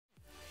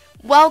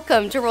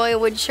Welcome to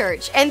Royalwood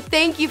Church, and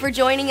thank you for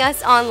joining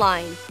us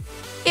online.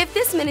 If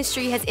this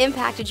ministry has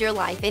impacted your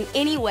life in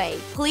any way,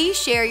 please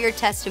share your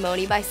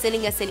testimony by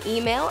sending us an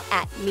email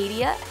at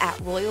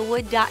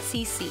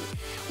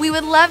media@royalwood.cc. We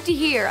would love to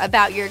hear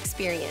about your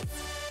experience.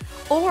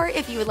 Or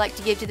if you would like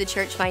to give to the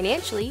church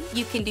financially,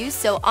 you can do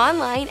so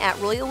online at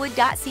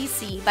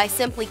royalwood.cc by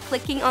simply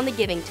clicking on the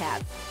Giving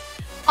tab.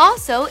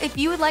 Also, if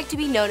you would like to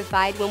be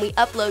notified when we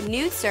upload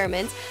new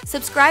sermons,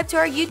 subscribe to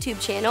our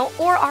YouTube channel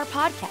or our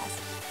podcast.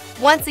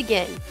 Once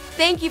again,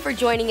 thank you for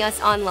joining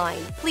us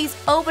online. Please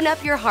open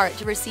up your heart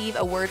to receive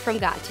a word from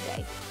God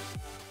today.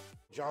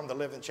 John the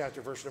 11th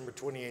chapter, verse number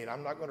 28.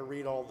 I'm not going to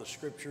read all the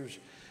scriptures,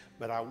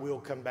 but I will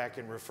come back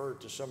and refer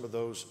to some of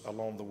those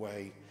along the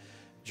way.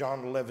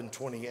 John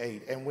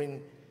 11:28. And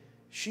when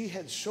she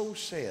had so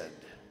said,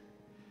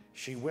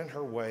 she went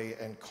her way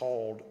and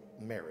called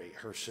Mary,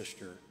 her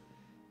sister,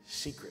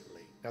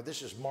 secretly. Now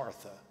this is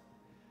Martha.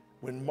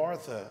 When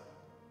Martha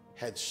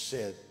had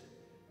said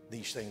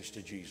these things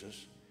to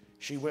Jesus,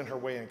 she went her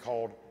way and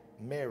called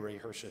Mary,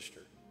 her sister.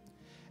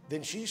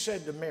 Then she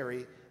said to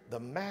Mary, the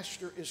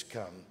Master is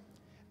come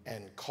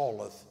and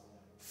calleth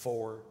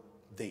for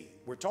thee.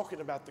 We're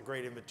talking about the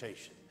great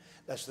invitation.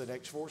 That's the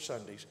next 4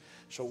 Sundays.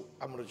 So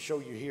I'm going to show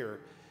you here.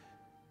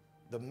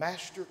 The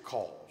Master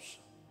calls,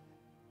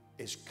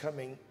 is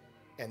coming,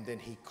 and then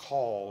he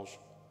calls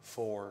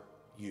for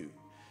you.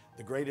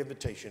 The great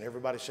invitation.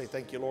 Everybody say,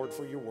 thank you, Lord,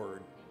 for your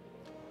word.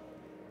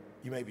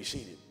 You may be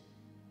seated.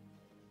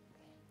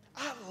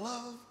 I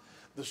love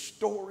the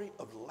story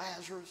of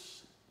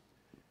Lazarus.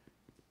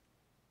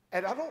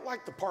 And I don't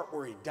like the part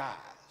where he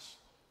dies.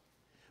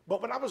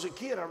 But when I was a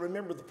kid, I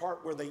remember the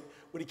part where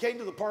when he came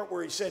to the part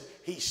where he said,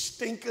 he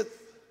stinketh.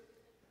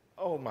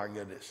 Oh my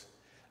goodness.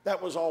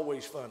 That was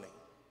always funny.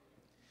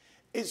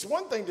 It's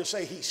one thing to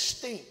say he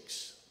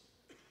stinks.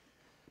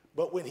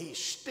 But when he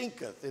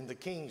stinketh in the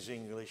King's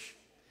English,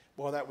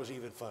 boy, that was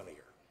even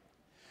funnier.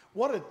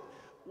 What a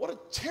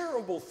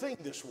terrible thing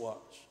this was.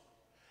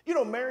 You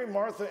know, Mary,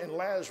 Martha, and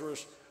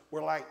Lazarus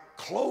were like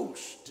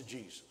close to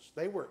Jesus.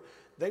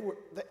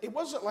 It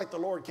wasn't like the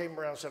Lord came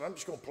around and said, I'm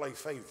just going to play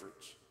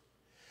favorites.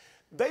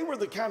 They were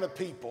the kind of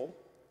people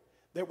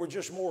that were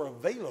just more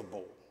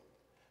available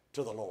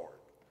to the Lord.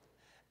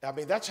 I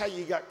mean, that's how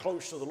you got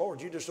close to the Lord.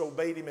 You just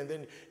obeyed him, and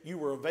then you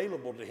were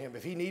available to him.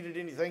 If he needed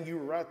anything, you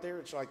were right there.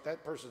 It's like,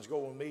 that person's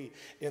going with me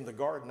in the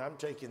garden. I'm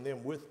taking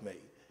them with me.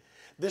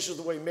 This is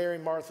the way Mary,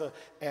 Martha,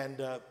 and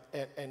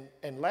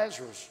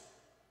Lazarus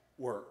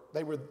were.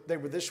 They were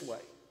this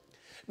way.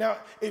 Now,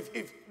 if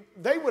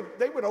they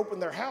would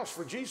open their house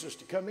for Jesus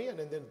to come in,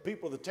 and then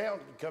people of the town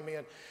could come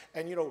in,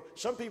 and you know,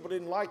 some people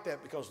didn't like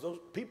that because those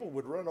people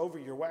would run over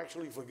your wax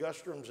leaf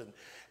ligustrums, and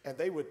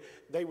they would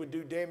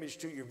do damage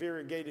to your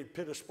variegated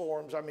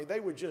pittosporums. I mean,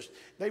 they would just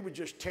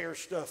tear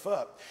stuff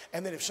up.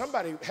 And then if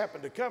somebody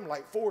happened to come,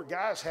 like 4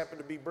 guys happened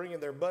to be bringing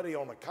their buddy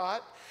on a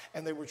cot,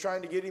 and they were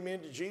trying to get him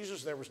into Jesus,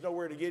 and there was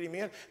nowhere to get him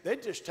in,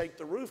 they'd just take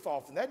the roof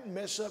off, and that'd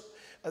mess up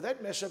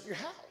your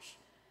house.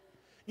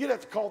 You'd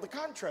have to call the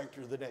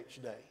contractor the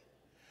next day,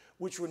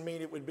 which would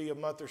mean it would be a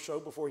month or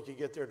so before you could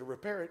get there to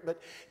repair it, but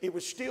it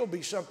would still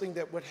be something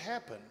that would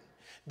happen.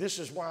 This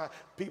is why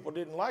people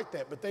didn't like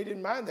that, but they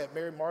didn't mind that,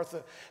 Mary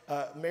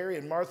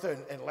and Martha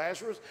and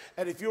Lazarus.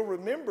 And if you'll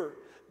remember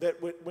that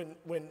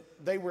when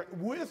they were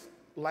with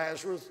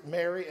Lazarus,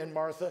 Mary and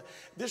Martha,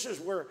 this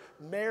is where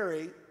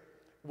Mary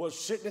was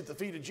sitting at the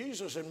feet of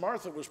Jesus, and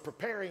Martha was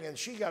preparing, and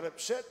she got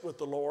upset with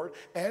the Lord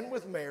and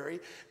with Mary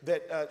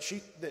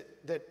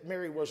that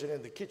Mary wasn't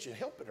in the kitchen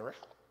helping her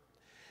out.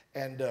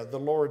 And the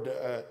Lord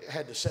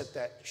had to set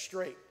that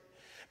straight.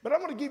 But I'm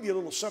going to give you a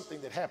little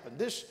something that happened.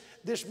 This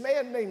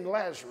man named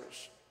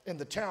Lazarus in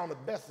the town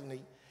of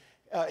Bethany,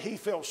 he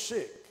fell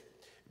sick.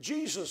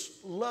 Jesus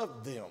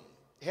loved them.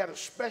 He had a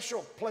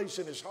special place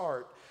in his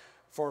heart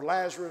for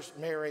Lazarus,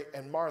 Mary,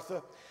 and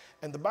Martha.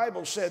 And the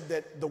Bible said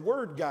that the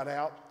word got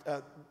out,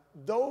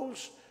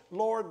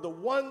 Lord, the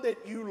one that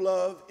you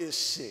love is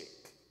sick.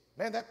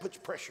 Man, that puts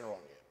pressure on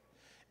you.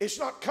 It's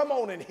not come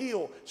on and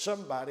heal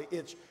somebody.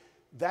 It's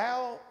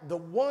the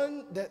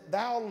one that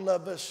thou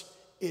lovest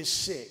is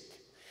sick.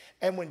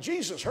 And when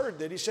Jesus heard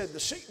that, he said, the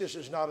sickness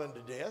is not unto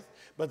death,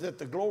 but that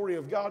the glory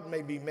of God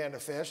may be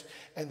manifest,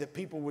 and that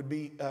people would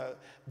be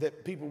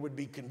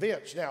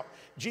convinced. Now,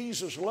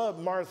 Jesus loved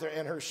Martha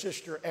and her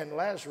sister and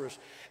Lazarus,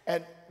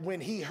 and when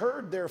he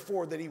heard,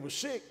 therefore, that he was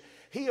sick,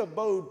 he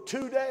abode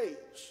 2 days.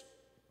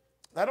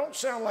 That don't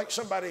sound like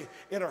somebody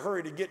in a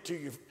hurry to get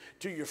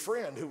to your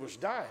friend who was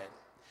dying.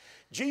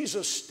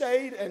 Jesus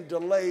stayed and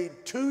delayed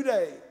 2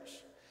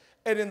 days,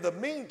 and in the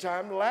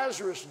meantime,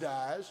 Lazarus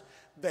dies.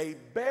 They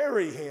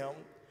bury him.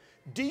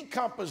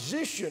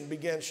 Decomposition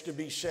begins to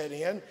be set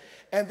in.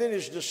 And then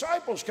his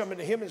disciples come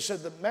into him and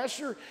said, the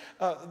Master,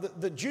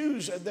 the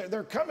Jews,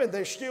 they're coming.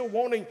 They're still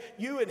wanting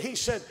you. And he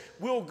said,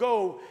 we'll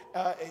go.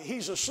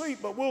 He's asleep,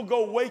 but we'll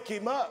go wake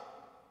him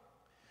up.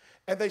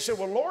 And they said,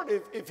 well, Lord,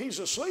 if he's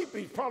asleep,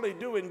 he's probably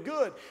doing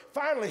good.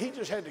 Finally, he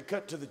just had to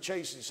cut to the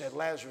chase and said,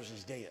 Lazarus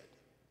is dead.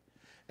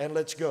 and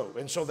let's go.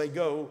 And so they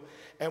go.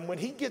 And when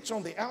he gets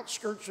on the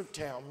outskirts of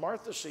town,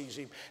 Martha sees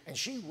him, and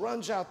she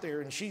runs out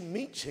there and she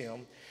meets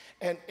him.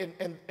 And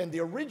the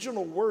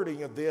original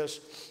wording of this,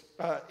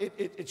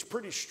 it's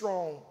pretty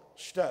strong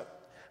stuff.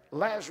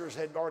 Lazarus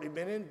had already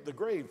been in the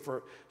grave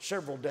for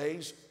several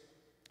days.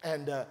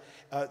 And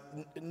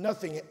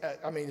nothing,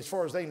 I mean, as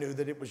far as they knew,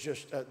 that it was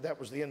just, that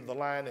was the end of the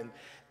line,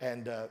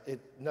 and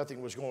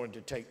nothing was going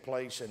to take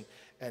place,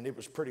 and it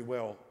was pretty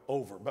well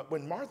over. But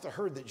when Martha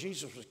heard that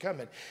Jesus was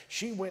coming,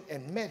 she went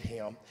and met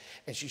him,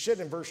 and she said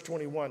in verse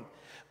 21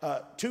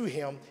 to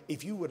him,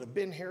 if you would have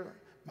been here,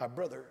 my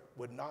brother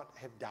would not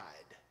have died.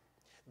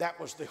 That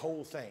was the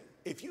whole thing.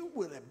 If you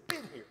would have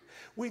been here,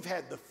 we've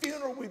had the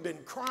funeral, we've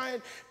been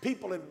crying,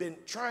 people have been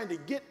trying to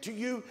get to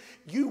you,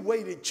 you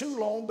waited too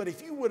long, but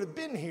if you would have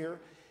been here,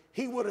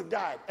 he would have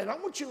died. And I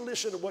want you to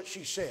listen to what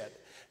she said.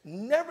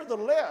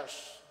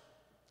 Nevertheless,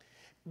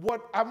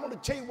 what I'm going to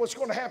tell you what's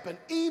going to happen.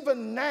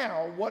 Even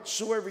now,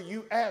 whatsoever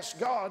you ask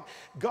God,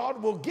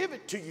 God will give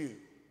it to you.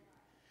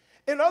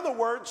 In other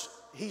words,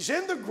 he's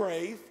in the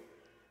grave,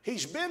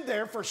 he's been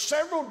there for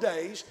several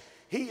days,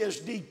 he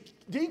is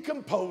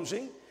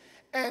decomposing,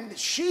 and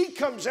she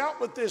comes out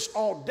with this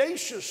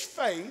audacious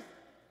faith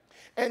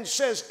and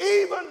says,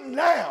 even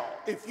now,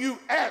 if you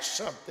ask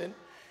something,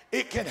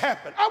 it can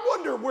happen. I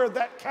wonder where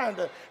that kind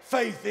of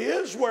faith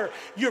is, where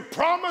your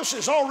promise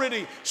is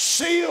already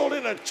sealed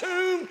in a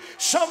tomb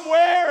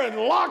somewhere and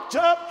locked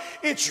up.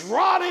 It's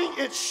rotting,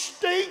 it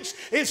stinks,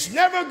 it's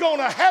never going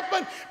to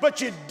happen, but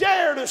you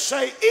dare to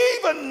say,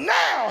 even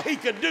now he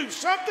could do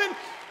something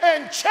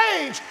and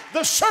change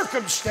the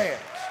circumstance.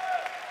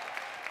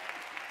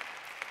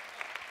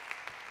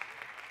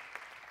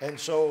 And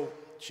so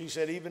she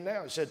said, even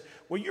now. He said,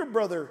 well, your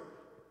brother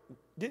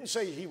didn't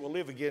say he will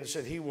live again. He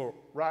said he will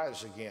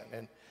rise again.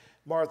 And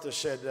Martha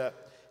said,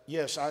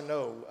 yes, I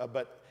know,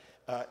 but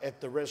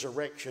at the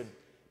resurrection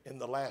in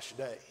the last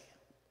day.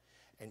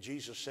 And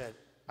Jesus said,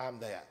 I'm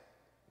that.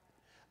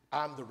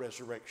 I'm the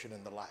resurrection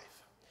and the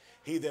life.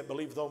 He that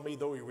believeth on me,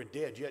 though he were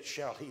dead, yet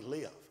shall he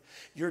live.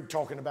 You're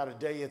talking about a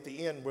day at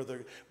the end where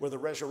the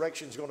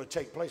resurrection is going to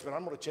take place. But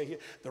I'm going to tell you,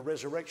 the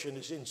resurrection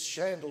is in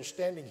sandals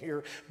standing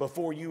here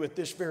before you at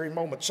this very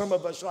moment. Some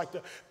of us like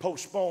to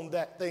postpone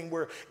that thing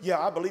where, yeah,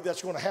 I believe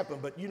that's going to happen.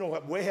 But you know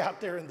what, way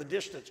out there in the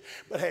distance.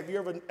 But have you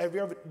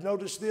ever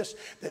noticed this?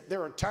 That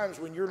there are times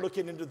when you're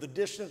looking into the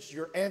distance,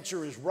 your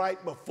answer is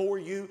right before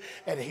you.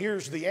 And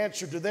here's the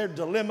answer to their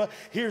dilemma.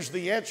 Here's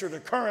the answer to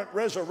current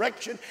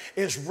resurrection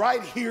is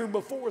right here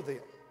before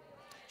them.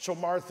 So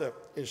Martha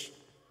is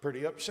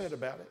pretty upset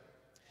about it.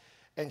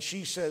 And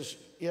she says,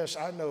 yes,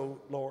 I know,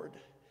 Lord,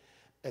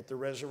 at the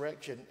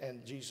resurrection.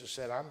 And Jesus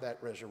said, I'm that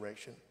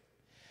resurrection.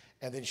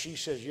 And then she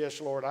says, yes,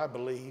 Lord, I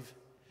believe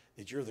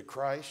that you're the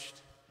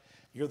Christ.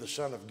 You're the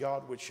Son of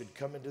God, which should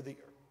come into the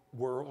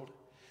world.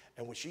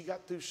 And when she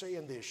got through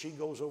saying this, she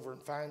goes over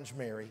and finds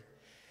Mary.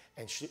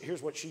 And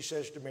here's what she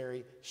says to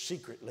Mary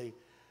secretly.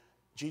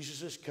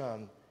 Jesus has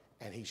come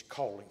and he's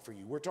calling for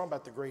you. We're talking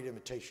about the great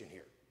invitation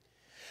here.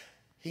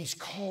 He's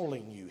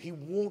calling you. He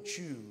wants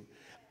you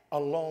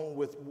along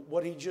with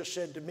what he just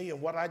said to me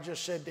and what I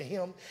just said to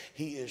him.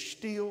 He is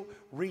still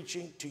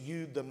reaching to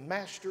you. The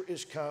master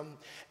is come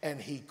and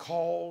he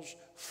calls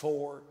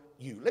for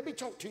you. Let me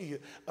talk to you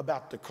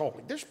about the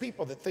calling. There's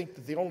people that think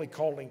that the only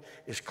calling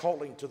is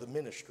calling to the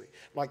ministry.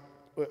 Like,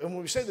 and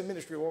when we say the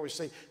ministry, we always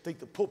think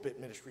the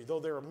pulpit ministry, though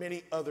there are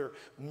many other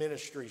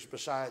ministries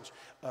besides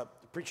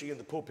preaching in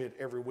the pulpit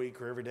every week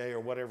or every day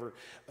or whatever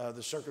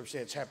the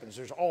circumstance happens.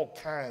 There's all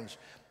kinds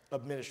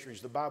of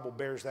ministries. The Bible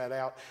bears that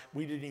out.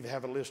 We didn't even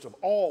have a list of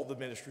all the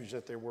ministries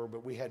that there were,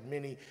 but we had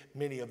many,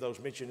 many of those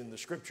mentioned in the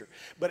scripture.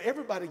 But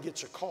everybody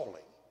gets a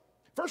calling.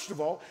 First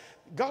of all,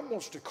 God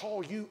wants to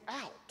call you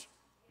out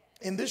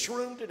in this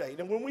room today.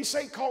 And when we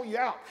say call you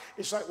out,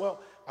 it's like,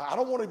 well, I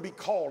don't want to be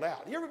called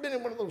out. You ever been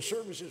in one of those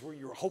services where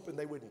you were hoping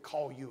they wouldn't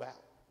call you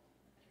out?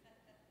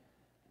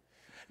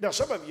 Now,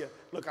 some of you,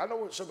 look, I know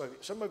what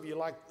some of you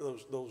like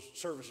those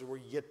services where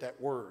you get that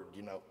word,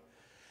 you know.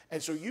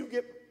 And so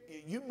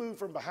you move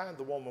from behind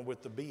the woman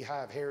with the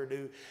beehive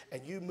hairdo,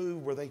 and you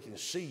move where they can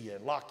see you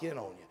and lock in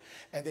on you.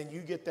 And then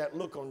you get that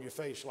look on your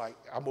face like,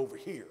 I'm over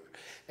here.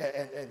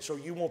 And so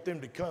you want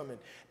them to come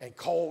and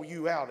call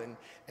you out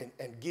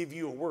and give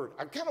you a word.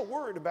 I'm kind of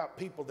worried about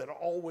people that are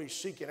always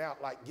seeking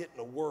out, like getting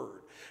a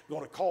word,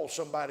 going to call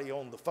somebody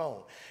on the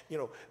phone. You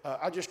know,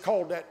 I just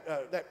called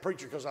that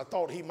preacher because I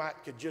thought he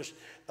could just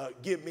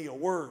give me a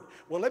word.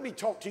 Well, let me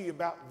talk to you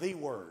about the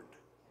word.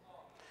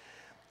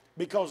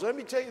 Because let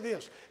me tell you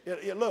this,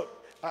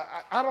 look,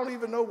 I don't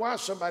even know why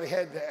somebody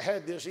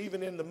had this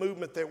even in the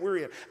movement that we're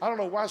in. I don't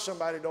know why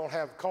somebody don't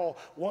have call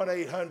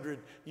 1-800,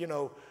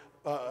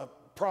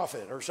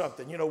 prophet or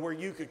something, where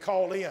you could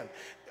call in.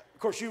 Of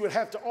course, you would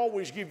have to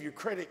always give your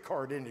credit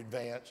card in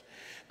advance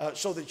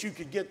so that you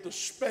could get the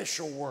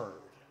special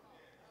word.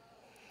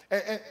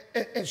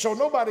 And so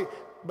nobody,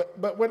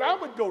 but when I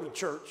would go to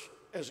church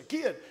as a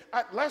kid,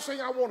 last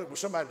thing I wanted was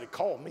somebody to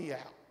call me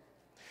out.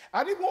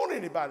 I didn't want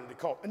anybody to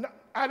call. And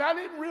I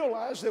didn't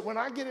realize that when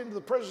I get into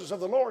the presence of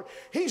the Lord,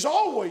 he's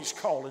always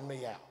calling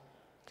me out.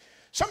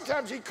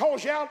 Sometimes he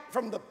calls you out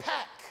from the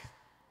pack.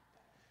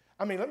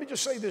 I mean, let me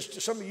just say this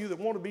to some of you that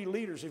want to be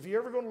leaders. If you're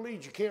ever going to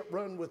lead, you can't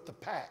run with the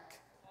pack.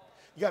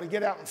 You got to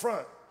get out in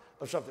front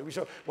of something. We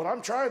say, well,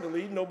 I'm trying to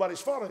lead,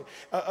 nobody's following.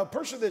 A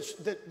person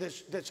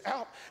that's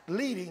out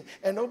leading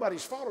and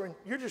nobody's following,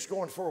 you're just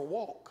going for a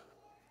walk.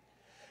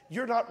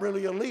 You're not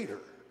really a leader.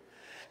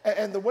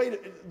 And the way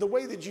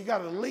that you got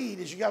to lead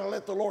is you got to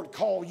let the Lord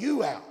call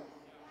you out.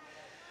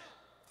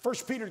 1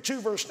 Peter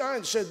 2 verse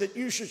 9 said that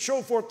you should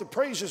show forth the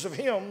praises of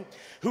him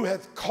who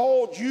hath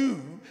called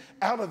you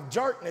out of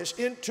darkness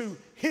into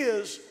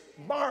his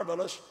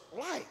marvelous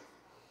light.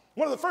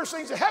 One of the first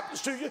things that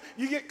happens to you,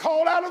 you get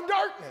called out of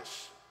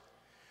darkness.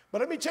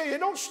 But let me tell you,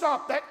 don't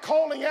stop. That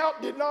calling out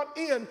did not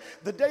end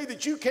the day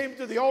that you came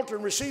to the altar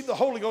and received the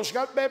Holy Ghost,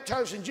 got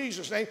baptized in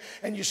Jesus' name,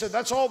 and you said,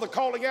 that's all the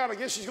calling out I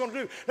guess he's going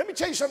to do. Let me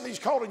tell you something he's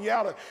calling you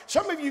out of.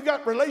 Some of you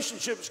got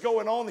relationships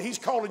going on, and he's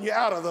calling you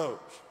out of those.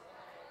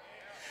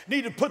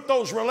 Need to put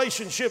those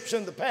relationships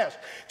in the past.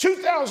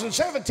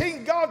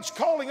 2017, God's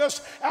calling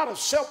us out of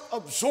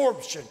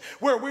self-absorption,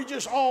 where we're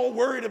just all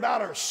worried about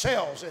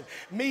ourselves and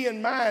me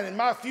and mine and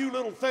my few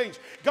little things.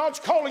 God's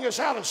calling us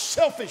out of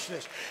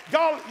selfishness.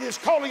 God is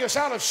calling us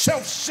out of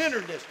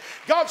self-centeredness.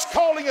 God's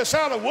calling us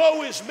out of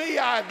woe is me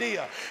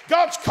idea.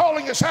 God's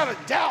calling us out of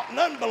doubt and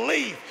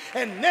unbelief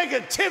and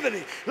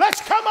negativity.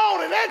 Let's come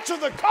on and answer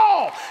the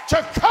call to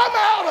come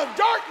out of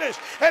darkness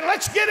and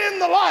let's get in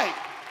the light.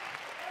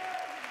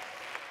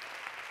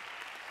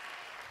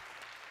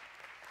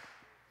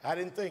 I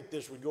didn't think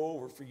this would go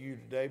over for you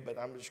today, but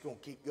I'm just going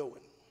to keep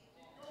going.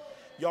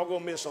 Y'all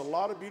going to miss a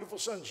lot of beautiful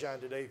sunshine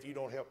today if you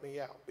don't help me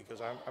out, because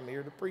I'm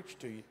here to preach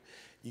to you.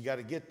 You got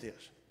to get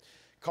this.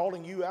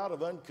 Calling you out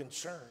of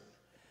unconcern,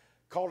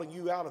 calling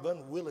you out of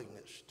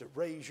unwillingness to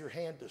raise your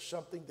hand to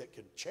something that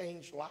could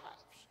change lives,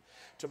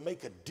 to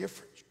make a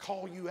difference.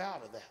 Call you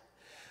out of that.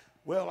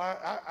 Well,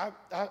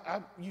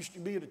 I used to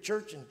be at a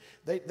church, and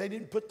they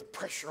didn't put the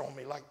pressure on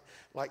me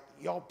like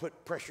y'all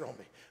put pressure on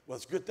me. Well,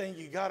 it's a good thing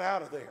you got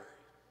out of there,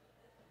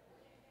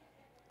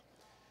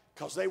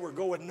 because they were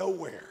going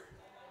nowhere.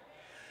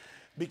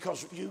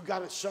 Because you got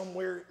to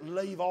somewhere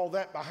leave all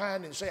that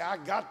behind and say, I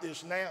got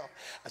this now.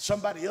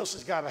 Somebody else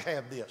has got to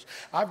have this.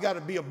 I've got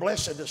to be a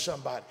blessing to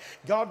somebody.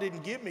 God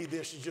didn't give me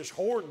this to just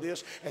hoard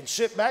this and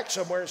sit back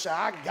somewhere and say,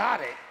 I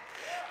got it,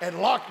 and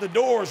lock the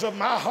doors of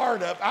my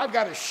heart up. I've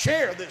got to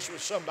share this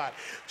with somebody.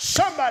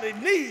 Somebody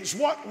needs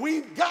what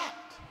we've got.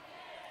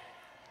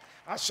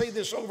 I say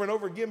this over and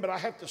over again, but I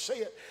have to say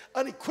it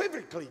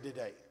unequivocally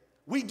today.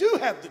 We do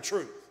have the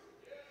truth.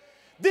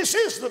 This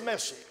is the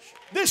message.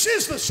 This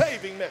is the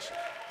saving message.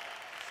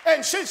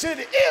 And since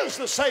it is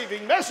the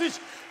saving message,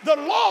 the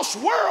lost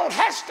world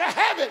has to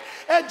have it,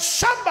 and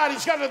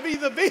somebody's got to be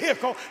the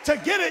vehicle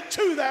to get it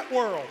to that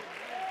world.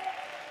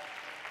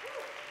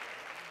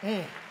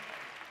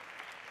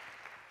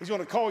 He's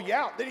going to call you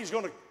out. Then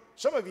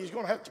some of you, he's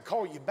going to have to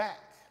call you back.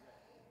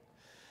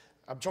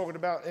 I'm talking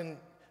about in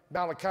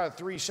Malachi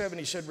 3:7,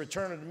 he said,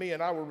 return unto me,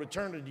 and I will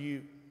return unto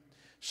you,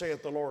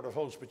 saith the Lord of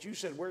hosts. But you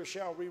said, where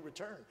shall we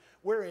return?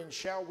 Wherein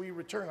shall we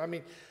return? I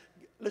mean,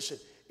 listen,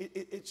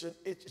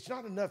 it's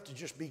not enough to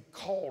just be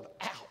called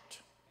out.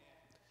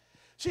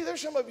 See,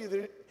 there's some of you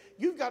that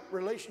you've got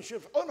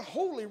relationships,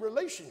 unholy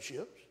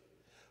relationships,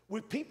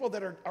 with people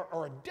that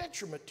are a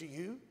detriment to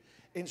you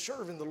in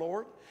serving the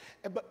Lord.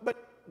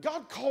 But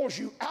God calls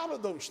you out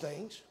of those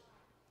things,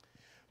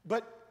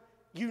 but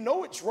you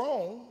know it's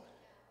wrong,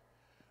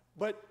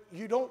 but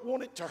you don't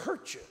want it to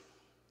hurt you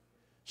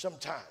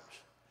sometimes.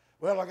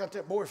 Well, I got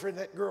that boyfriend,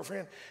 that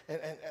girlfriend,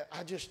 and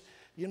I just,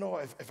 you know,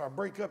 if I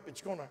break up,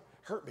 it's going to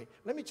hurt me.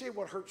 Let me tell you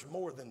what hurts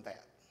more than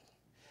that.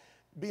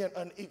 Being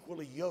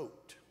unequally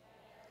yoked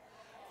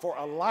for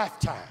a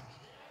lifetime.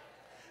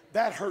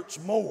 That hurts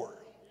more.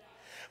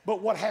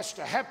 But what has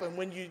to happen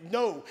when you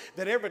know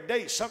that every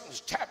day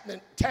something's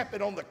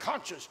tapping on the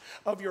conscience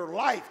of your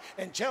life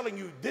and telling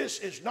you this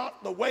is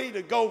not the way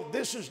to go,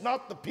 this is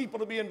not the people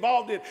to be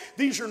involved in,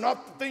 these are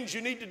not the things you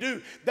need to do,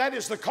 that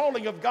is the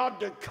calling of God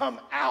to come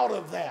out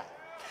of that.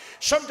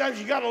 Sometimes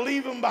you got to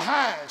leave them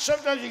behind.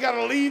 Sometimes you got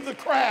to leave the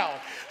crowd.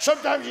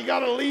 Sometimes you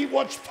got to leave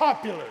what's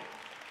popular.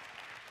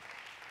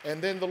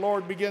 And then the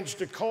Lord begins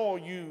to call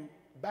you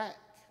back.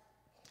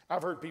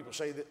 I've heard people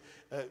say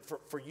that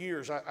for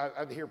years.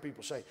 I'd hear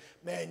people say,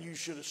 man, you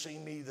should have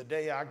seen me the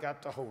day I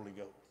got the Holy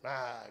Ghost.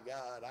 My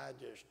God, I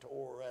just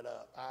tore it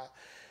up.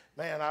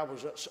 I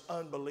was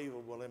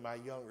unbelievable in my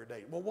younger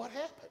days. Well, what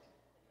happened?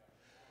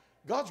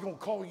 God's going to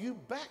call you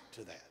back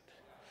to that.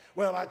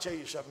 Well, I tell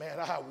you something, man,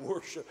 I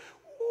worship.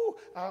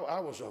 I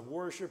was a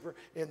worshiper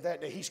in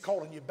that day. He's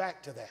calling you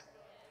back to that.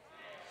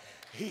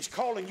 He's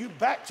calling you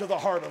back to the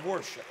heart of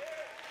worship,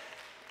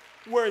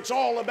 where it's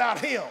all about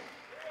Him.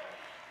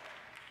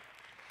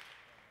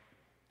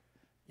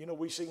 You know,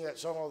 we sing that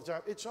song all the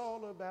time. It's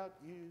all about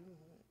you.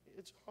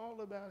 It's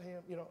all about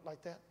Him, you know,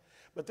 like that.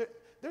 But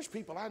there's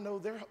people I know,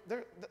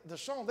 the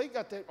song, they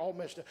got that all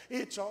messed up.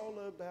 It's all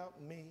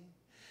about me.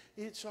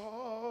 It's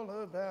all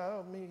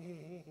about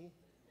me.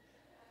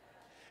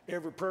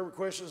 Every prayer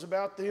request is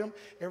about them.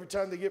 Every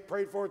time they get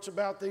prayed for, it's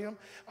about them.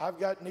 I've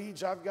got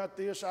needs. I've got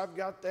this. I've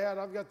got that.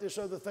 I've got this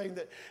other thing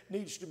that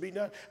needs to be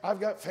done. I've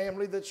got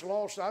family that's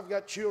lost. I've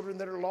got children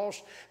that are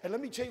lost. And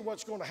let me tell you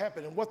what's going to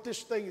happen. And what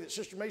this thing that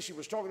Sister Macey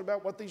was talking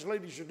about, what these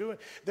ladies are doing,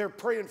 they're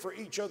praying for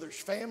each other's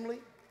family.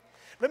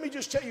 Let me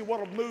just tell you what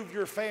will move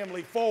your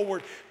family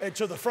forward and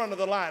to the front of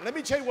the line. Let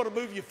me tell you what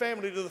will move your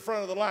family to the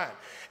front of the line.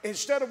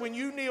 Instead of when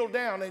you kneel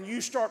down and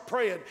you start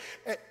praying,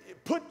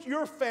 put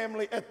your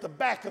family at the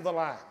back of the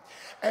line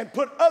and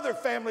put other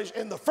families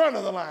in the front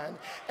of the line.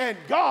 And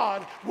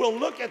God will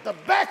look at the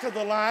back of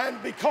the line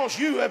because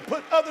you have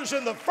put others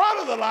in the front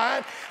of the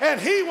line,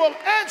 and He will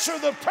answer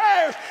the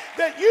prayers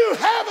that you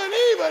haven't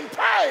even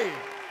prayed.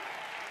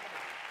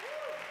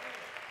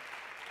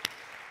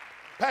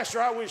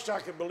 Pastor, I wish I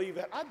could believe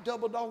that. I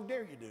double dog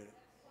dare you do it.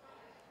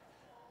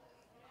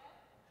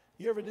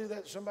 You ever do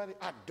that to somebody?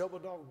 I double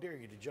dog dare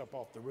you to jump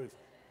off the roof.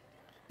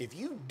 If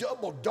you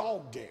double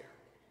dog dare,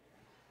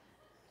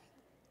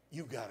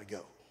 you got to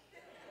go.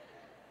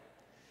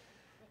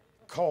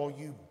 Call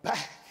you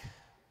back.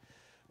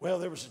 Well,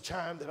 there was a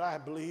time that I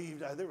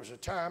believed. There was a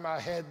time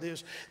I had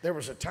this. There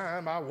was a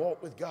time I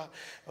walked with God.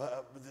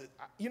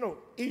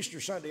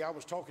 Easter Sunday, I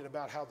was talking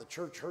about how the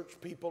church hurts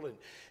people. And,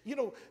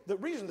 the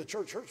reason the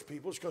church hurts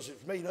people is because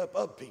it's made up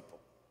of people.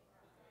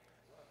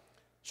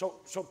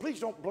 So please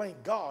don't blame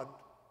God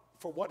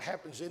for what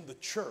happens in the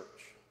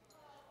church.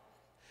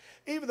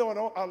 Even though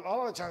a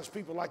lot of times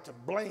people like to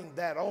blame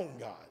that on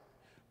God.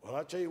 Well,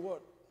 I tell you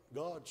what,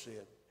 God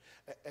said.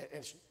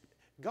 And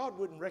God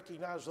wouldn't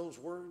recognize those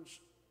words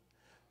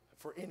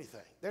for anything.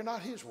 They're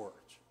not His words.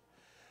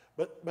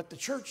 But the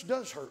church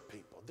does hurt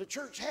people. The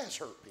church has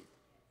hurt people.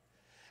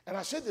 And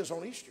I said this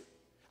on Easter.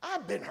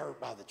 I've been hurt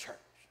by the church.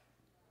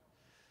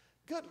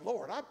 Good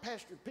Lord, I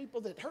pastored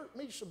people that hurt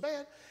me so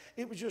bad,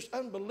 it was just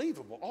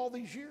unbelievable. All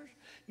these years,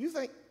 you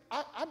think,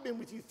 I've been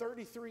with you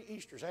 33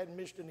 Easters. I hadn't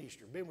missed an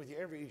Easter. Been with you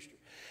every Easter.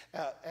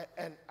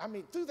 And I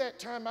mean, through that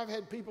time, I've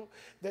had people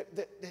that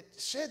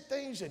said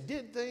things and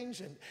did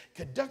things and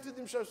conducted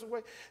themselves in a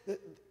way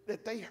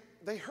that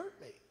they hurt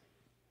me.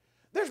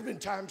 There's been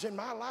times in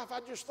my life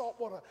I just thought,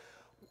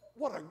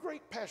 what a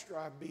great pastor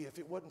I'd be if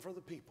it wasn't for the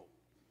people.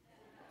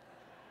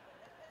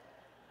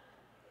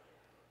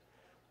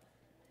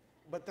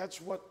 But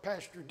that's what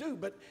pastors do.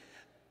 But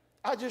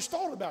I just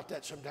thought about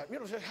that sometimes.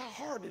 How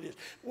hard it is,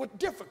 what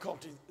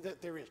difficulty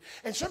that there is.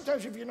 And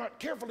sometimes if you're not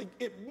careful,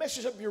 it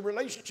messes up your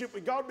relationship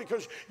with God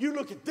because you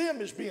look at them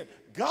as being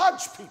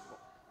God's people.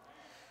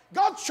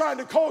 God's trying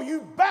to call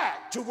you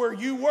back to where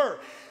you were.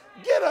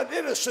 Get an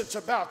innocence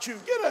about you.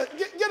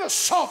 Get a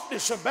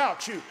softness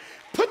about you.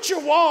 Put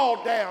your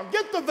wall down.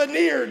 Get the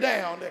veneer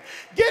down.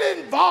 Get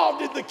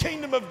involved in the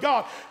kingdom of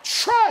God.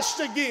 Trust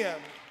again.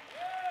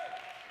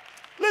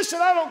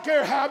 Listen, I don't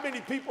care how many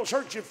people's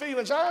hurt your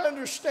feelings. I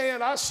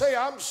understand. I say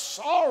I'm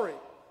sorry.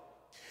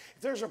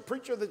 If there's a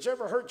preacher that's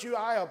ever hurt you,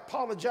 I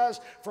apologize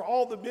for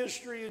all the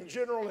ministry in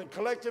general and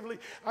collectively.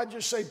 I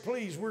just say,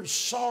 please, we're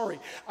sorry.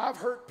 I've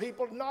hurt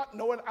people not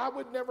knowing I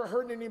would never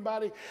hurt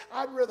anybody.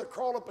 I'd rather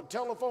crawl up a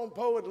telephone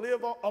pole and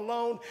live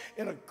alone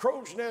in a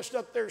crow's nest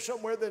up there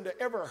somewhere than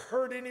to ever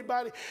hurt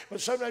anybody. But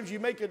sometimes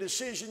you make a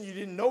decision, you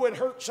didn't know it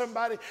hurt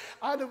somebody.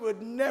 I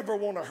would never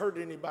want to hurt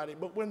anybody.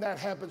 But when that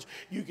happens,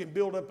 you can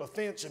build up a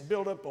fence and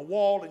build up a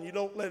wall and you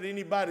don't let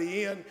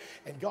anybody in.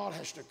 And God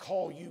has to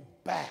call you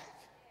back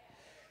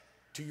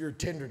to your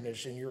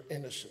tenderness and your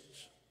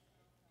innocence.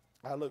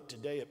 I look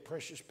today at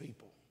precious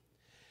people.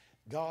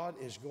 God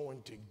is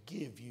going to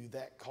give you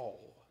that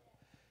call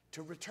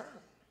to return.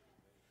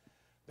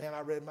 Man, I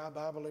read my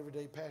Bible every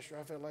day, Pastor.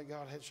 I felt like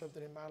God had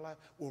something in my life.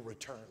 We'll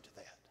return to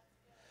that.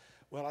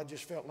 Well, I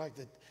just felt like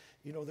that,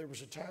 there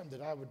was a time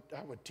that I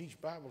would teach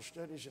Bible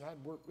studies and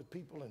I'd work with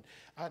people and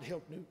I'd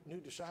help new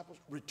disciples.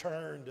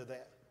 Return to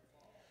that.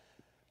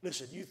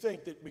 Listen, you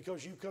think that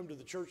because you come to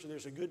the church and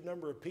there's a good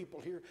number of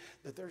people here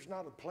that there's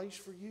not a place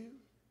for you?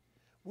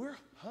 We're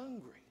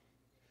hungry.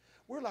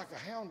 We're like a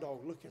hound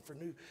dog looking for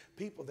new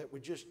people that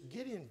would just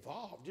get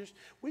involved.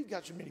 We've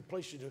got so many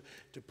places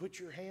to put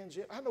your hands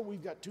in. I know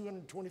we've got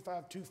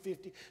 225,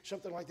 250,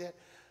 something like that,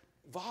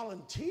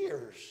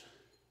 volunteers.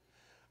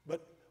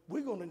 But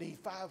we're going to need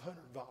 500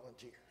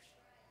 volunteers.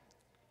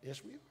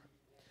 Yes, we are.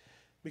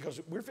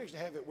 Because we're fixing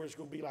to have it where it's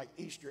going to be like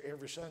Easter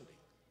every Sunday.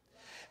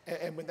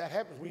 And when that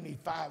happens, we need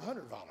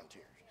 500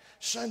 volunteers.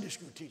 Sunday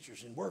school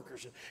teachers and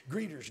workers and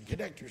greeters and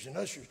connectors and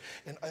ushers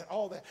and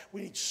all that.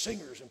 We need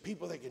singers and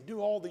people that can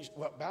do all these.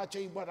 Well, I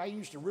tell you what, I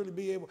used to really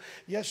be able.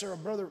 Yes, sir,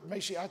 Brother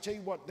Macey, I tell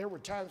you what, there were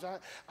times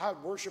I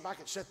would worship. I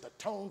could set the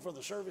tone for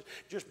the service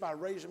just by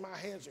raising my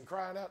hands and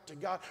crying out to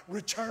God,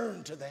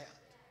 return to that.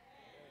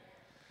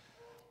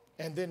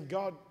 And then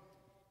God,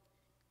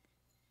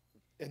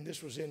 and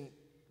this was in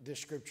this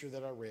scripture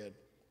that I read,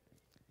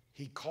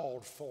 He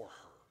called for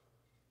her.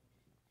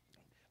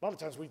 A lot of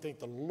times we think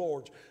the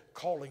Lord's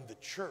calling the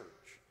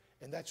church,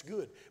 and that's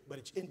good, but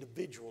it's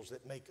individuals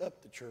that make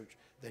up the church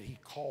that He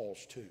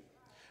calls to.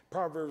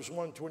 Proverbs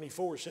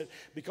 1:24 said,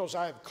 because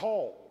I have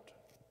called,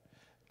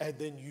 and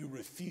then you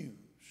refused.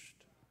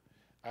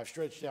 I've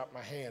stretched out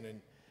my hand,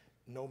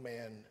 no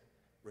man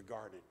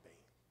regarded me.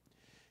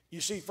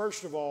 You see,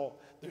 first of all,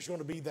 there's going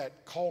to be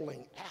that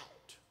calling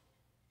out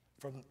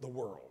from the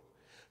world.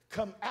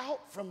 Come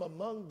out from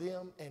among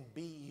them and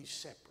be ye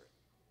separate.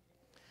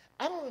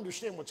 I don't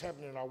understand what's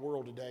happening in our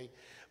world today,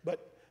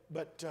 but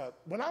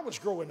when I was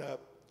growing up,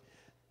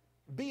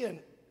 being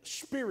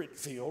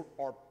spirit-filled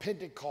or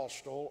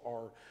Pentecostal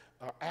or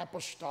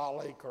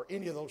apostolic or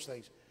any of those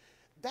things,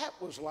 that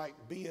was like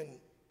being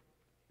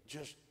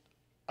just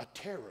a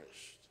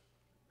terrorist.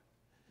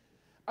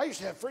 I used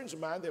to have friends of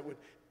mine that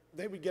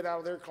they would get out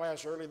of their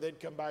class early, they'd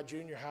come by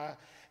junior high,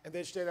 and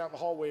they'd stand out in the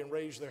hallway and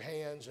raise their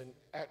hands and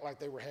act like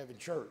they were having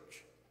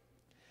church.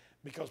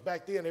 Because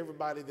back then,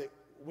 everybody that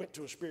went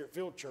to a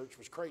spirit-filled church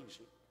was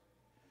crazy.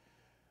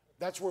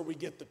 That's where we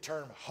get the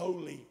term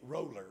holy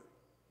roller.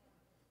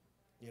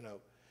 You know,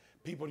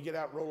 people would get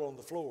out and roll on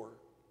the floor.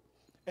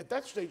 At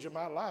that stage of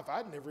my life,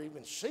 I'd never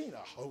even seen a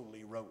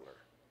holy roller.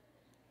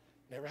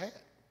 Never had.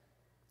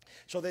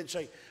 So they'd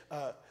say,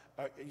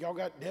 y'all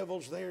got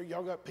devils there?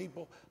 Y'all got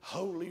people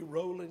holy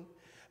rolling?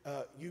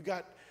 You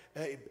got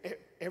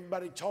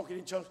everybody talking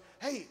in tongues?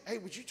 Hey,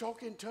 would you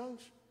talk in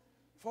tongues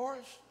for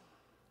us?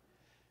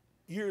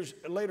 Years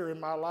later in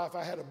my life,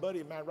 I had a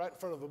buddy of mine right in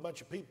front of a bunch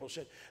of people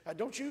said,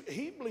 don't you,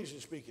 he believes in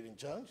speaking in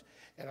tongues.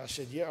 And I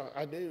said, yeah,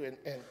 I do.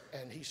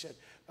 And he said,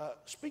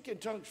 speak in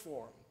tongues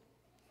for him,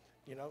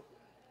 you know.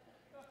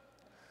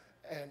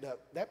 And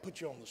that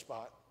put you on the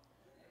spot.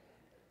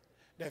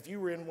 Now, if you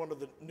were in one of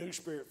the new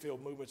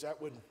spirit-filled movements,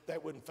 that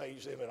wouldn't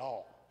faze them at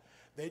all.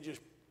 They just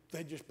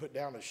put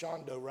down a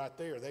shondo right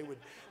there.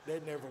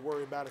 They'd never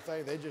worry about a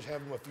thing. They'd just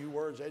have them a few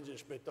words. They'd just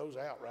spit those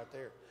out right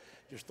there.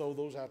 Just throw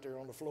those out there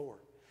on the floor.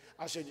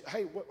 I said,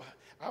 hey,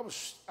 I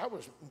was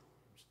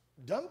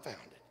dumbfounded.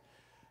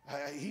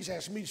 He's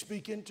asking me to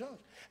speak in tongues.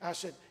 I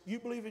said, you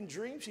believe in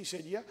dreams? He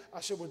said, yeah. I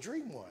said, well,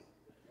 dream one.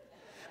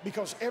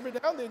 Because every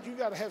now and then you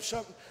got to have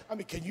something. I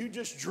mean, can you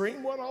just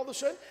dream one all of a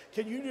sudden?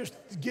 Can you just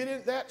get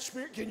in that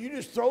spirit? Can you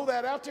just throw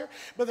that out there?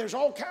 But there's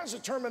all kinds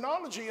of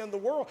terminology in the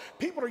world.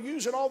 People are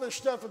using all this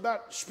stuff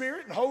about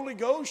spirit and Holy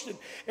Ghost, and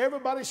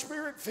everybody's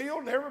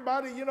spirit-filled, and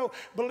everybody, you know,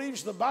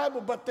 believes the Bible,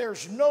 but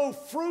there's no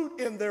fruit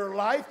in their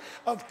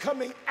life of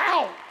coming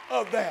out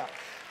of that.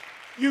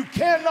 You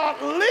cannot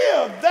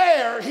live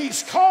there.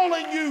 He's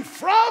calling you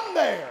from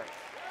there.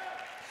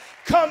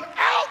 Come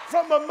out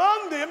from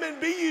among them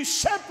and be ye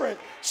separate,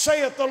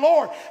 saith the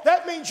Lord.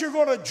 That means you're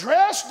going to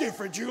dress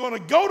different. You're going to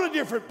go to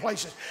different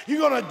places. You're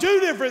going to do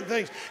different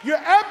things. Your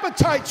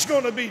appetite's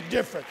going to be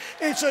different.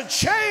 It's a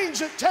change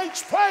that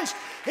takes place.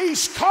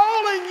 He's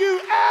calling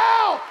you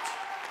out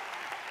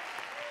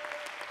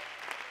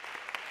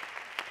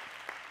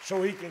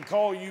so he can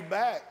call you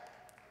back,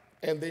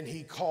 and then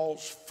he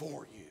calls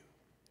for you.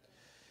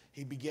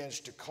 He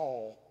begins to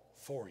call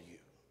for you.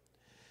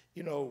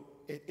 You know,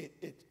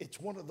 it's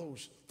one of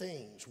those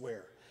things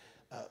where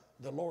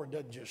the Lord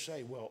doesn't just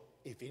say, well,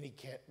 if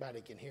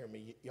anybody can hear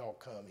me, y'all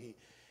come.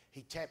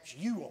 He taps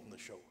you on the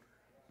shoulder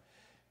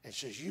and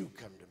says, you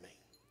come to me.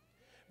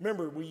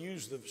 Remember, we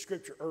used the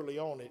scripture early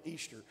on at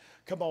Easter.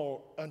 Come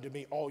all unto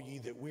me, all ye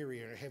that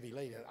weary and are heavy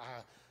laden, and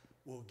I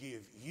will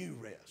give you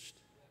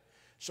rest.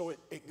 So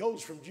it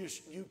goes from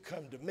just you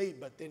come to me,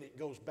 but then it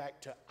goes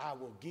back to I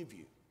will give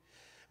you.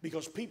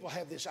 Because people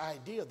have this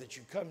idea that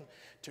you come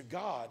to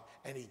God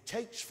and he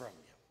takes from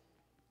you.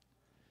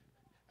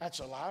 That's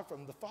a lie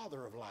from the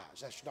father of lies.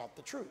 That's not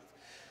the truth.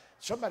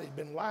 Somebody's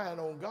been lying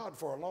on God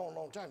for a long,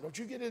 long time. Don't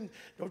you get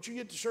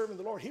to serving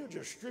the Lord, he'll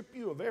just strip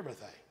you of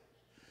everything.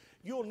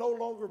 You'll no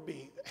longer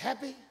be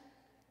happy.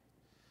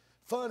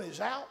 Fun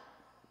is out.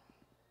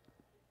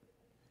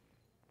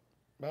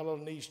 My little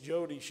niece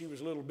Jody, she was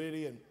a little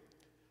bitty, and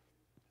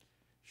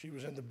she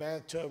was in the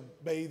bathtub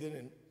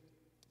bathing,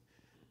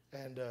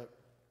 and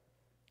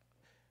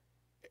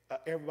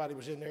everybody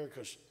was in there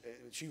because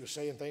she was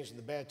saying things in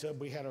the bathtub.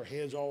 We had our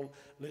heads all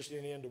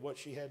listening in to what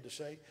she had to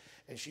say.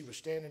 And she was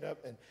standing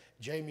up, and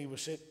Jamie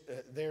was sitting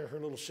there, her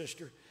little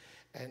sister,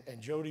 and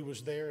Jody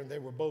was there, and they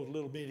were both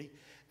little bitty.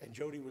 And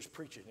Jody was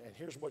preaching. And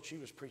here's what she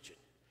was preaching.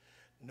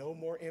 No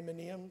more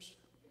M&Ms,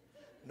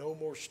 no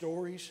more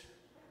stories.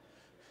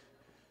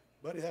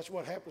 Buddy, that's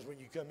what happens when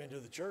you come into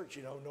the church,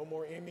 you know. No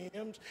more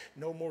M&Ms,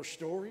 no more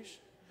stories,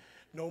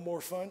 no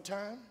more fun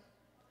time.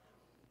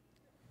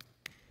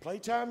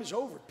 Playtime is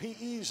over.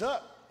 PE's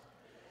up.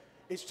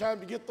 It's time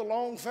to get the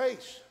long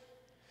face.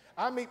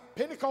 I meet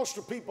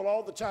Pentecostal people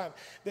all the time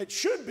that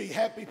should be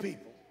happy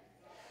people.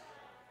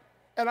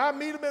 And I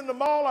meet them in the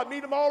mall. I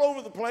meet them all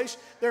over the place.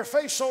 Their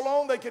face so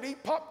long they could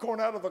eat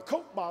popcorn out of a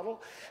Coke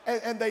bottle.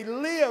 And they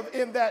live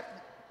in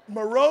that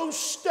morose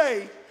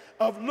state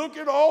of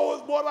looking all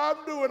at what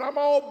I'm doing. I'm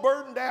all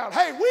burdened out.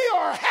 Hey, we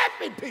are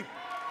happy people.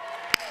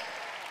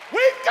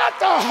 We've got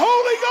the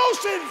Holy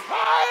Ghost in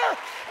fire,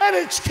 and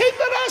it's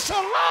keeping us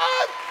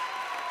alive.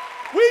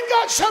 We've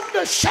got something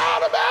to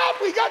shout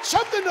about. We got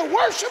something to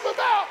worship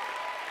about.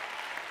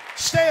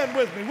 Stand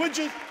with me, would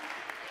you?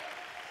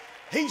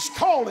 He's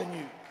calling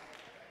you.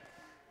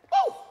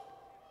 Woo!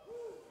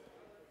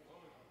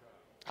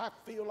 I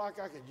feel like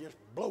I could just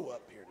blow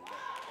up here today.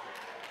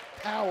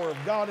 power of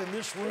God in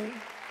this room,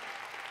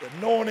 the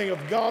anointing of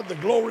God, the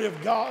glory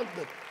of God,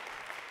 the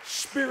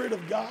Spirit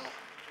of God.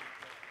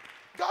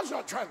 God's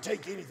not trying to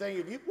take anything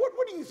of you.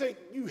 What do you think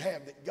you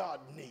have that God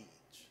needs?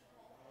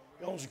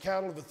 He owns the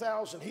cattle of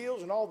 1,000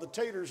 hills and all the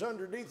taters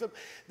underneath them.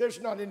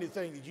 There's not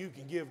anything that you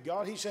can give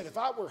God. He said, if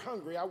I were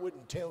hungry, I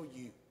wouldn't tell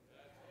you.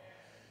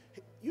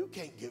 You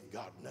can't give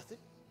God nothing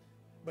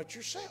but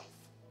yourself.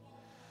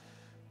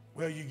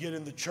 Well, you get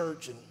in the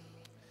church and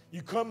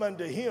you come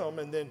unto him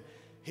and then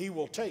he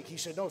will take. He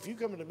said, no, if you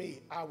come unto me,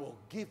 I will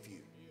give you.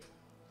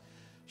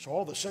 So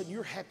all of a sudden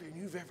you're happier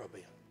than you've ever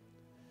been.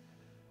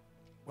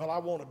 Well, I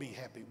want to be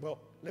happy. Well,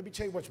 let me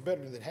tell you what's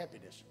better than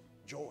happiness.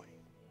 Joy.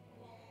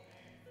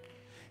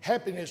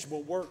 Happiness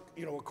will work,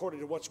 according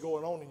to what's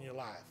going on in your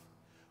life.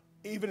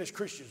 Even as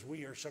Christians,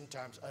 we are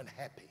sometimes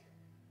unhappy.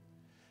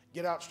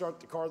 Get out, start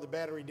the car, the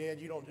battery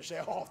dead. You don't just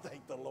say, oh,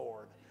 thank the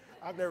Lord.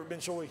 I've never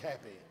been so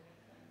happy.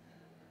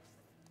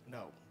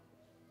 No.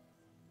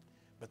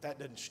 But that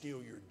doesn't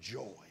steal your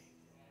joy.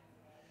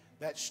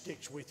 That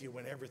sticks with you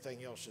when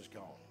everything else is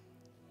gone.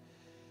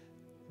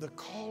 The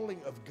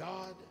calling of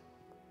God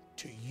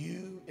to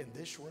you in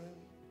this room,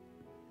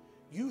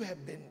 you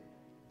have been,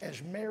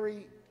 as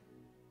Mary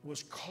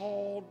was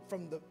called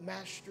from the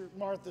master,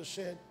 Martha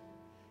said,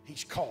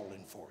 he's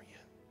calling for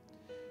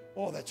you.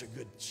 Oh, that's a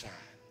good sign.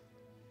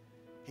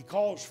 He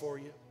calls for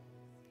you.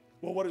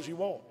 Well, what does he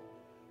want?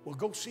 Well,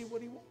 go see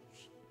what he wants.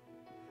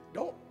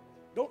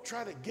 Don't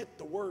try to get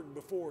the word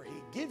before he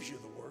gives you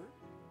the word.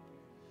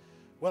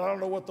 Well, I don't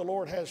know what the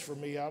Lord has for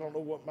me. I don't know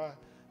what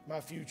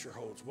my future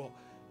holds. Well,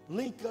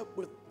 link up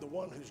with the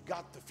one who's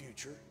got the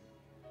future,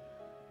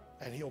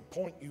 and he'll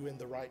point you in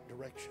the right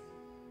direction.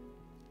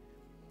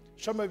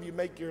 Some of you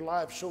make your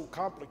life so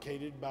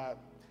complicated by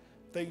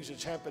things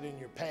that's happened in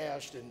your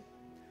past and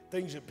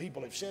things that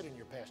people have said in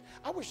your past.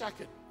 I wish I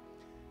could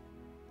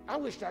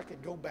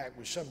go back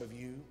with some of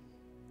you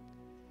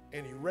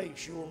and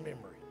erase your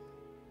memory.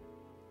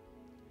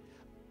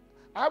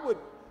 I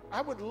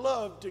would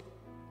love to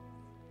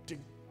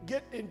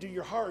get into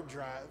your hard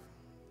drive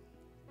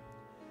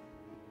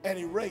and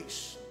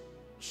erase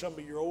some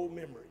of your old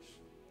memories.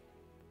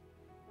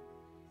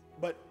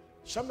 But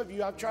some of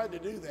you, I've tried to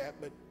do that,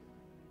 but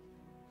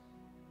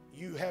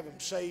you have them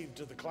saved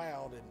to the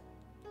cloud, and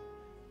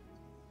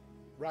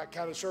right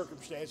kind of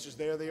circumstances,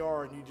 there they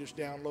are, and you just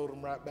download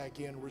them right back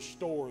in,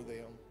 restore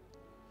them.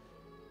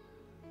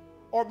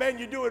 Or, man,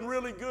 you're doing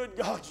really good.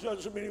 God's done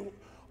so many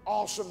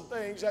awesome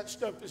things. That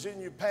stuff is in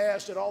your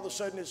past, and all of a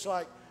sudden it's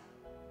like,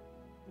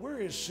 where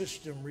is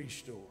System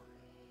Restore?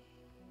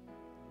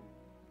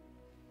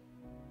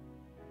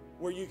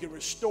 Where you can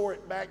restore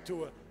it back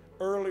to an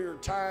earlier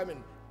time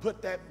and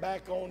put that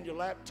back on your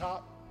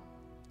laptop.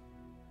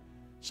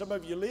 Some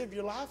of you live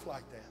your life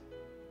like that.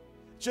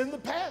 It's in the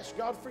past.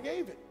 God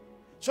forgave it.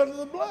 It's under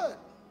the blood.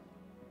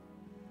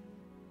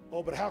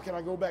 Oh, but how can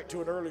I go back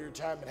to an earlier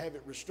time and have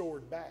it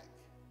restored back?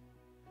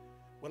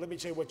 Well, let me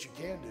tell you what you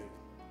can do.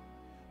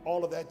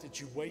 All of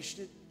that you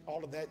wasted,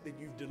 all of that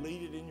you've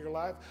deleted in your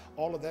life,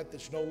 all of that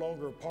that's no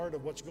longer a part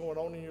of what's going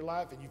on in your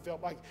life, and you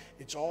felt like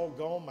it's all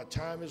gone, my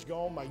time is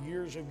gone, my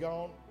years are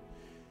gone,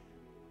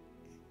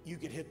 you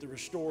can hit the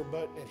restore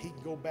button and he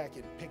can go back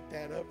and pick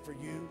that up for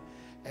you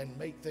and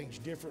make things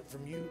different for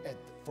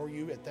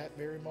you at that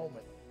very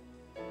moment.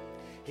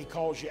 He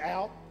calls you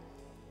out,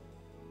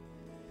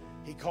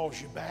 he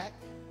calls you back,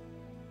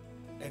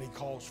 and he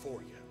calls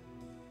for you.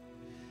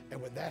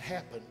 And when that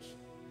happens,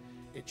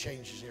 it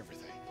changes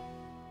everything.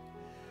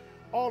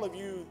 All of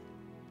you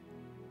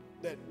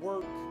that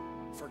work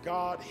for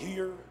God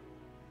here,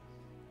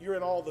 you're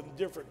in all the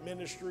different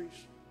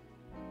ministries.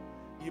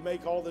 You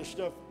make all this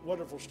stuff,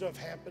 wonderful stuff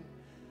happen.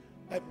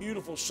 That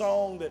beautiful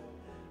song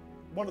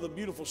one of the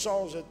beautiful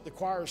songs that the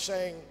choir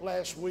sang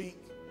last week,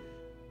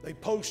 they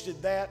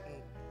posted that and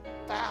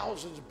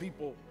thousands of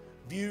people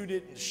viewed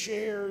it and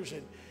shares,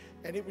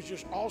 and it was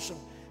just awesome.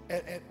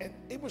 And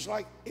it was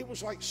like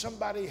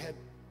somebody had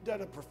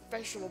done a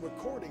professional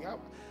recording.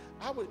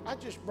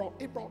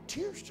 It brought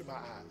tears to my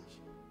eyes.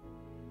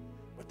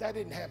 But that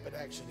didn't happen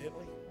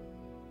accidentally.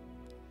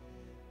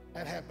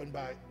 That happened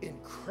by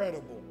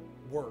incredible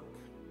work.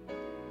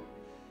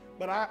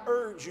 But I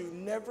urge you,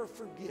 never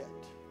forget,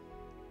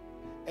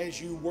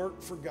 as you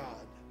work for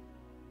God,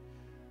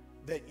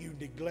 that you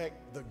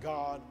neglect the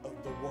God of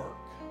the work.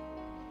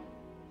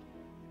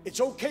 It's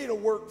okay to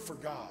work for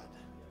God,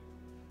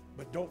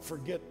 but don't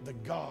forget the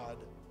God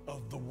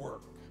of the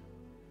work.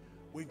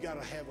 We've got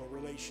to have a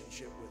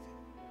relationship with him.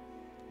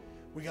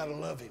 We got to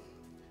love him.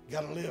 We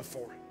got to live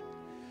for him.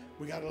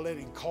 We got to let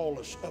him call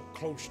us up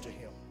close to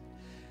him.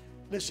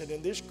 Listen,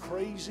 in this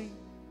crazy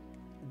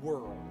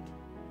world,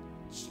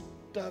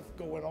 stuff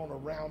going on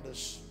around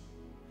us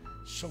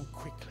so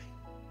quickly.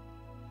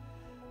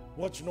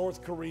 What's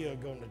North Korea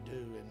going to do?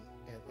 And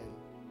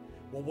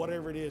well,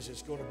 whatever it is,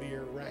 it's going to be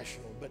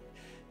irrational. But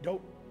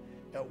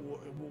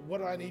what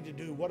do I need to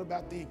do? What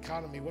about the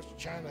economy? What's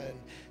China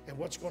and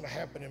what's going to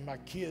happen in my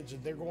kids,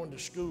 and they're going to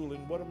school,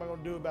 and what am I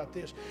going to do about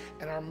this?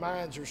 And our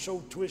minds are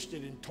so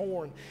twisted and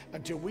torn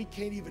until we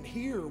can't even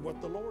hear what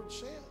the Lord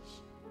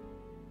says.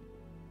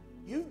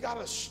 you've got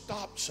to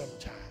stop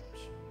sometimes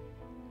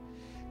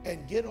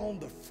and get on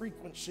the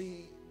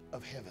frequency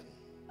of heaven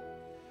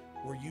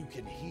where you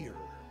can hear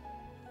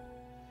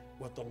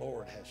what the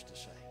Lord has to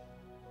say.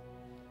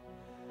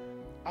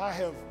 I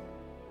have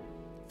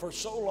for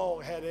so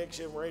long had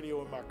XM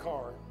radio in my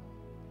car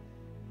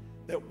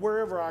that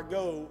wherever I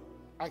go,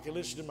 I can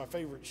listen to my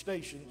favorite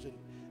stations. And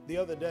the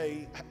other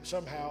day,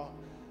 somehow,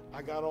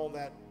 I got on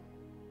that,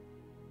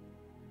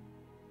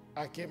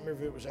 I can't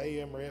remember if it was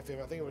AM or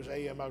FM. I think it was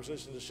AM. I was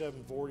listening to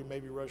 740,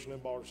 maybe Rush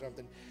Limbaugh or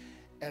something.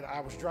 And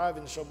I was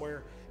driving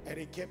somewhere, and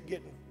it kept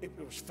getting, it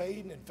was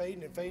fading and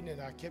fading and fading,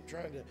 and I kept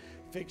trying to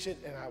fix it,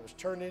 and I was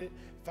turning it.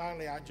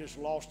 Finally, I just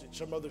lost it.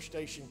 Some other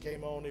station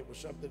came on. It was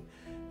something,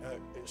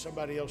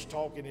 somebody else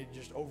talking. It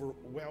just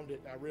overwhelmed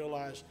it. And I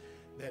realized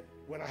that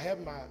when I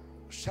have my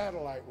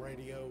satellite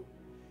radio,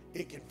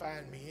 it can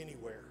find me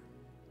anywhere.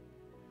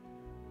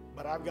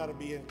 But I've got to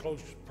be in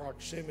close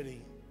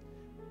proximity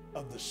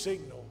of the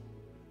signal.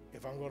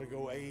 If I'm going to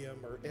go AM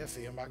or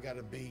FM, I got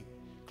to be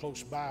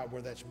close by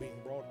where that's being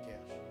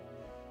broadcast.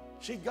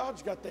 See,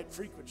 God's got that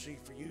frequency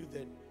for you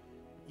that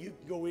you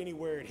can go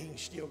anywhere and he can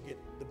still get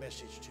the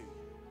message to you.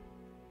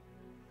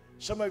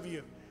 Some of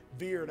you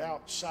veered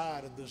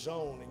outside of the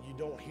zone and you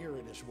don't hear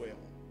it as well.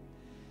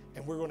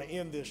 And we're going to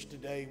end this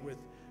today with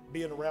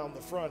being around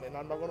the front. And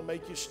I'm not going to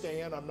make you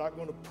stand. I'm not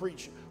going to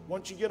preach.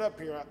 Once you get up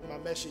here, my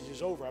message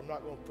is over. I'm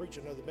not going to preach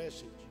another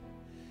message.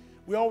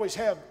 We always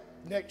have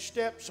next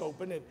steps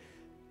open. And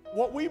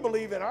what we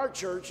believe in our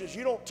church is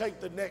you don't take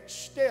the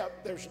next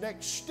step. There's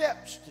next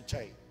steps to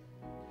take.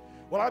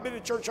 Well, I've been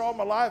in church all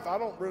my life. I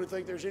don't really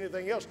think there's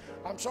anything else.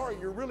 I'm sorry,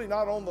 you're really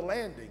not on the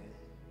landing.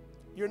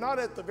 You're not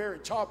at the very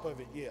top of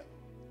it yet.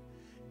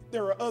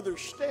 There are other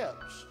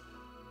steps.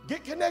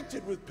 Get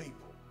connected with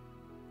people.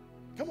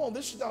 Come on,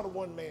 this is not a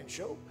one-man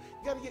show.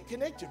 You got to get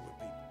connected with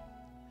people.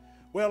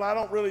 Well, I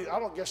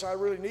don't guess I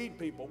really need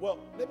people. Well,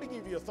 let me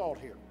give you a thought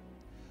here.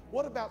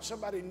 What about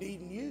somebody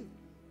needing you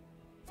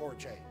for a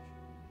change?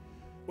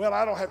 Well,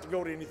 I don't have to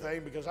go to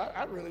anything because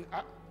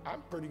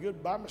I'm pretty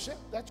good by myself.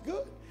 That's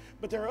good.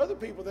 But there are other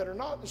people that are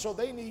not, and so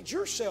they need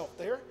yourself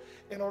there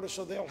in order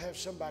so they'll have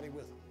somebody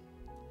with them.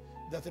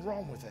 Nothing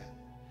wrong with that.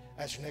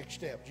 That's the next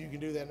step. You can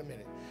do that in a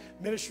minute.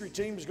 Ministry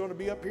team is going to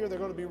be up here. They're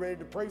going to be ready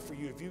to pray for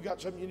you. If you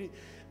got something you need,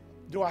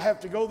 do I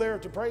have to go there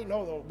to pray?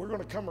 No, we're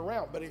going to come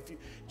around. But if you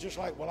just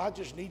like, well, I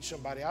just need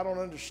somebody. I don't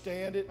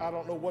understand it. I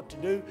don't know what to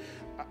do.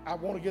 I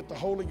want to get the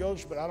Holy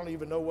Ghost, but I don't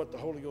even know what the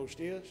Holy Ghost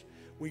is.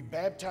 We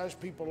baptized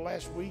people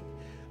last week.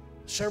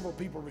 Several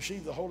people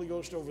received the Holy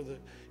Ghost over the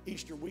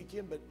Easter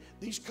weekend. But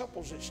these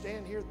couples that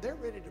stand here, they're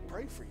ready to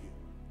pray for you.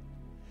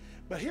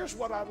 But here's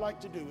what I'd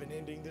like to do in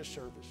ending this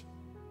service.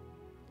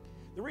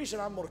 The reason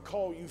I'm going to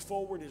call you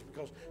forward is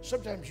because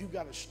sometimes you've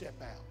got to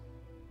step out.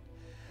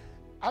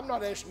 I'm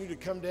not asking you to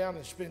come down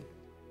and spend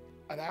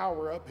an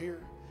hour up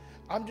here.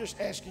 I'm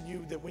just asking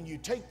you that when you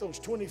take those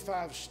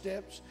 25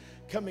 steps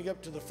coming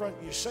up to the front,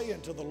 you say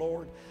unto the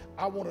Lord,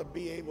 I want to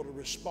be able to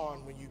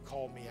respond when you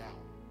call me out.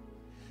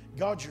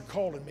 God, you're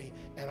calling me,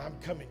 and I'm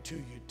coming to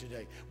you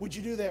today. Would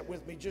you do that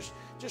with me? Just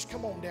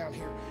come on down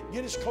here.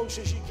 Get as close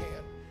as you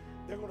can.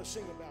 They're going to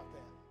sing about